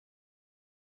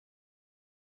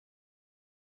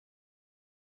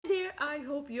I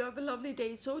hope you have a lovely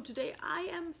day. So today I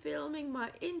am filming my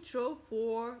intro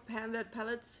for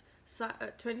Palettes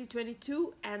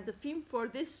 2022, and the theme for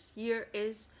this year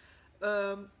is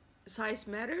Size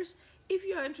Matters. If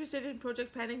you are interested in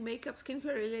project planning, makeup,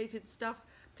 skincare related stuff,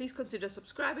 please consider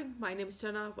subscribing. My name is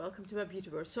Turna. Welcome to my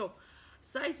beautyverse. So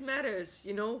size matters,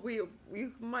 you know,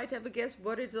 you might have a guess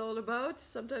what it's all about.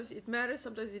 Sometimes it matters,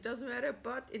 sometimes it doesn't matter,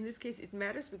 but in this case it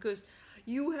matters because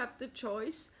you have the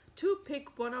choice to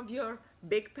pick one of your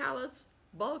big palettes,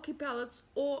 bulky palettes,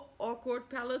 or awkward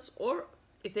palettes, or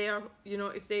if they are, you know,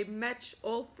 if they match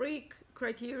all three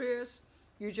criterias,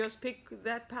 you just pick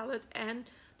that palette and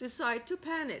decide to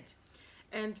pan it.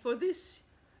 And for this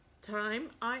time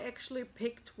I actually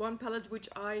picked one palette which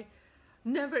I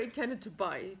never intended to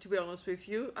buy, to be honest with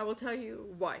you. I will tell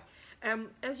you why.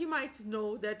 As you might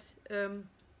know that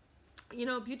you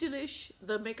know, Beautylish,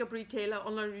 the makeup retailer,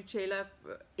 online retailer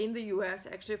in the US,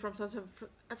 actually from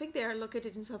I think they are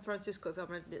located in San Francisco if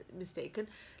I'm not mistaken.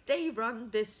 They run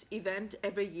this event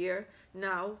every year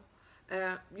now,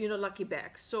 you know, lucky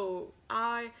bags. So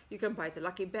you can buy the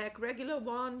lucky bag regular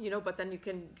one, you know, but then you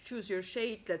can choose your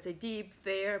shade, let's say deep,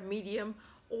 fair, medium,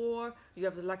 or you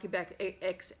have the lucky bag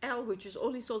XL, which is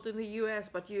only sold in the US,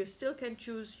 but you still can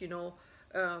choose, you know,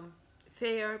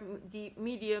 fair, deep,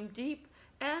 medium, deep.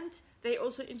 And they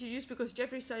also introduced, because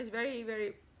Jeffree Star is very,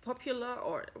 very popular,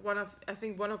 or I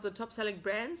think one of the top selling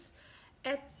brands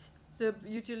at the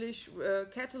Beautylish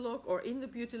catalog, or in the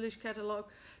Beautylish catalog,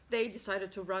 they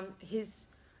decided to run his,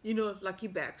 you know, lucky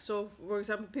bag. So for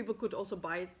example, people could also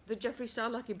buy the Jeffree Star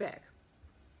lucky bag.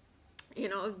 You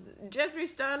know, Jeffree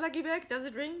Star lucky bag, does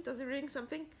it ring? Does it ring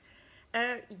something?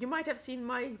 You might have seen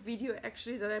my video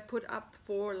actually that I put up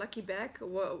for lucky bag,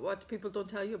 what people don't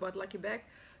tell you about lucky bag.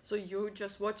 So you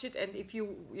just watch it, and if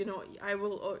you know,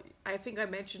 I think I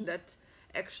mentioned that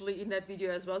actually in that video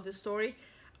as well, the story.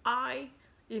 I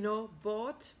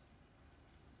bought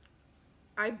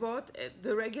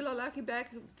the regular lucky bag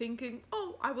thinking,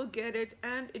 oh, I will get it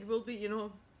and it will be, you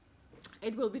know,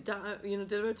 it will be done, you know,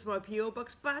 delivered to my PO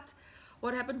box. But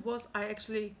what happened was I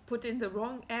actually put in the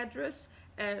wrong address,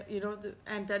 you know,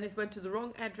 and then it went to the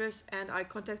wrong address, and I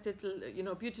contacted, you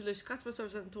know, Beautylish customer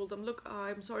service and told them, look,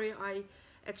 I'm sorry, I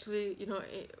actually, you know,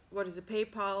 what is it,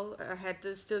 PayPal, had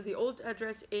still the old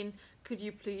address in. Could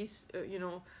you please, you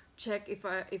know, check if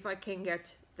I can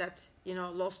get that, you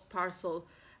know, lost parcel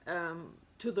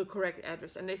to the correct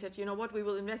address? And they said, you know what, we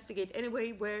will investigate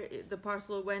anyway where the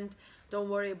parcel went. Don't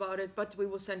worry about it, but we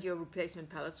will send you a replacement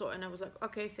palette. So, and I was like,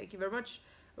 okay, thank you very much.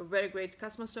 A very great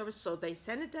customer service. So they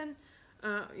sent it then,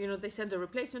 you know, they sent a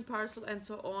replacement parcel and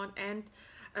so on. And,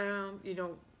 you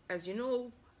know, as you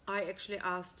know, I actually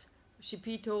asked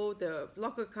Shipito, the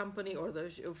locker company or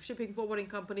the shipping forwarding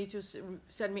company, to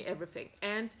send me everything.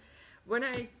 And when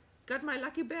I got my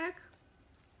lucky bag,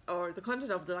 or the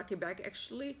content of the lucky bag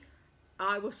actually,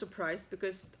 I was surprised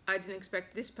because I didn't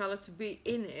expect this palette to be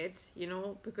in it, you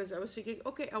know, because I was thinking,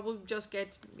 okay, I will just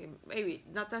get maybe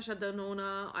Natasha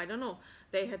Denona, I don't know.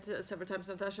 They had several times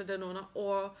Natasha Denona,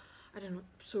 or I don't know,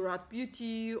 Surat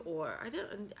Beauty, or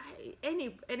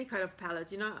any kind of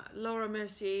palette, you know, Laura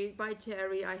Mercier by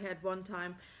Terry I had one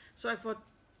time. So I thought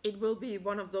it will be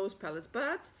one of those palettes,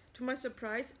 but to my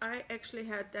surprise I actually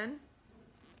had then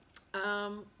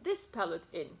this palette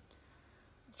in.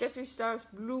 Jeffree Star's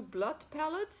Blue Blood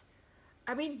palette.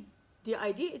 I mean, the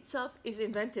idea itself is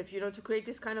inventive, you know, to create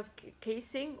this kind of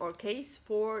casing or case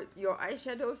for your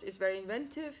eyeshadows is very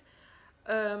inventive.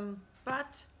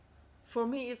 But for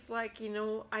me, it's like, you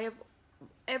know, I have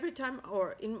every time,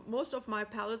 or in most of my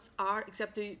palettes are,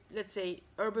 except the, let's say,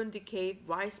 Urban Decay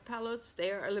Vice palettes,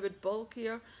 they are a little bit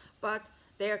bulkier, but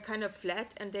they are kind of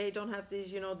flat and they don't have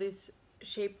these, you know, these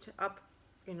shaped up,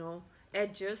 you know,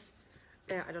 edges.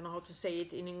 I don't know how to say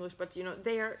it in English, but you know,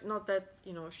 they are not that,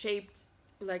 you know, shaped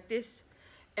like this,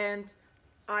 and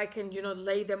I can, you know,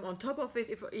 lay them on top of it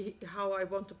if how I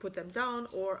want to put them down,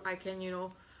 or I can, you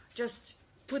know, just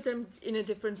put them in a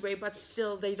different way, but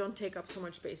still they don't take up so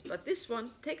much space. But this one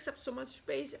takes up so much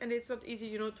space, and it's not easy,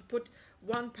 you know, to put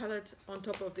one palette on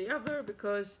top of the other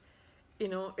because, you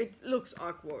know, it looks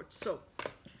awkward. So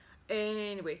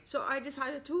anyway, so I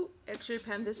decided to actually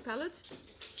pan this palette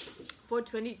for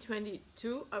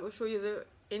 2022. I will show you the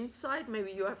inside.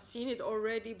 Maybe you have seen it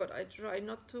already, but I try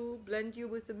not to blend you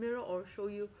with the mirror or show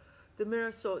you the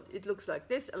mirror. So it looks like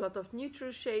this, a lot of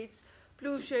neutral shades,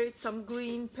 blue shades, some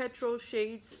green petrol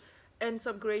shades, and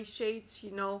some gray shades,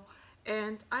 you know.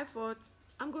 And I thought,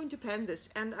 I'm going to pan this,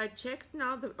 and I checked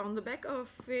now on the back of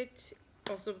it,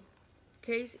 of the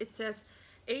case, it says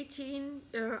 18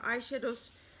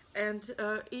 eyeshadows, and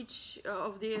each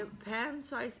of the pan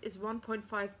size is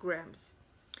 1.5 grams.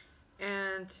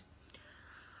 and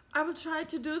I will try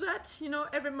to do that, you know,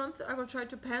 every month I will try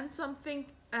to pan something.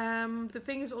 The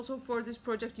thing is also for this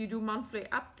project you do monthly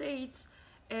updates,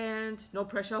 and no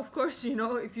pressure of course, you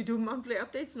know, if you do monthly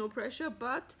updates, no pressure,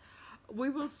 but we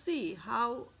will see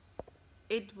how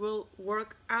it will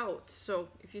work out. So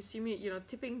if you see me, you know,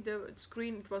 tipping the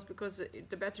screen, it was because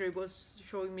the battery was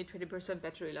showing me 20%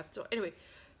 battery left. So anyway,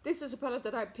 this is a palette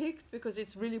that I picked because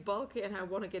it's really bulky and I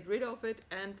want to get rid of it,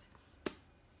 and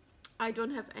I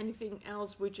don't have anything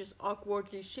else which is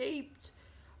awkwardly shaped.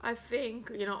 I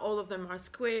think, you know, all of them are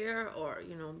square, or,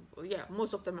 you know, yeah,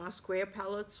 most of them are square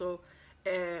palettes. So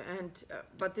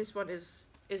but this one is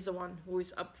the one who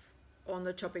is up on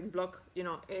the chopping block, you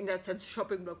know, in that sense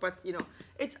chopping block, but you know,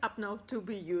 it's up now to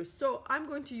be used. So I'm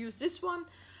going to use this one,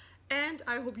 and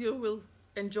I hope you will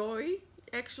enjoy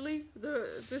actually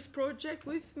this project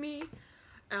with me.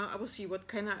 I will see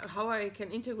how I can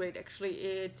integrate actually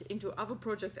it into other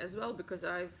project as well, because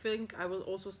I think I will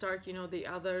also start, you know, the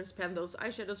others, Pan Those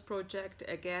Eyeshadows project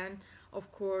again,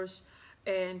 of course,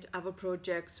 and other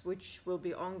projects which will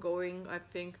be ongoing, I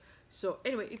think. So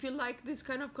anyway, if you like this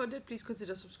kind of content, please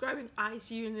consider subscribing. I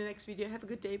see you in the next video. Have a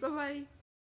good day. Bye bye.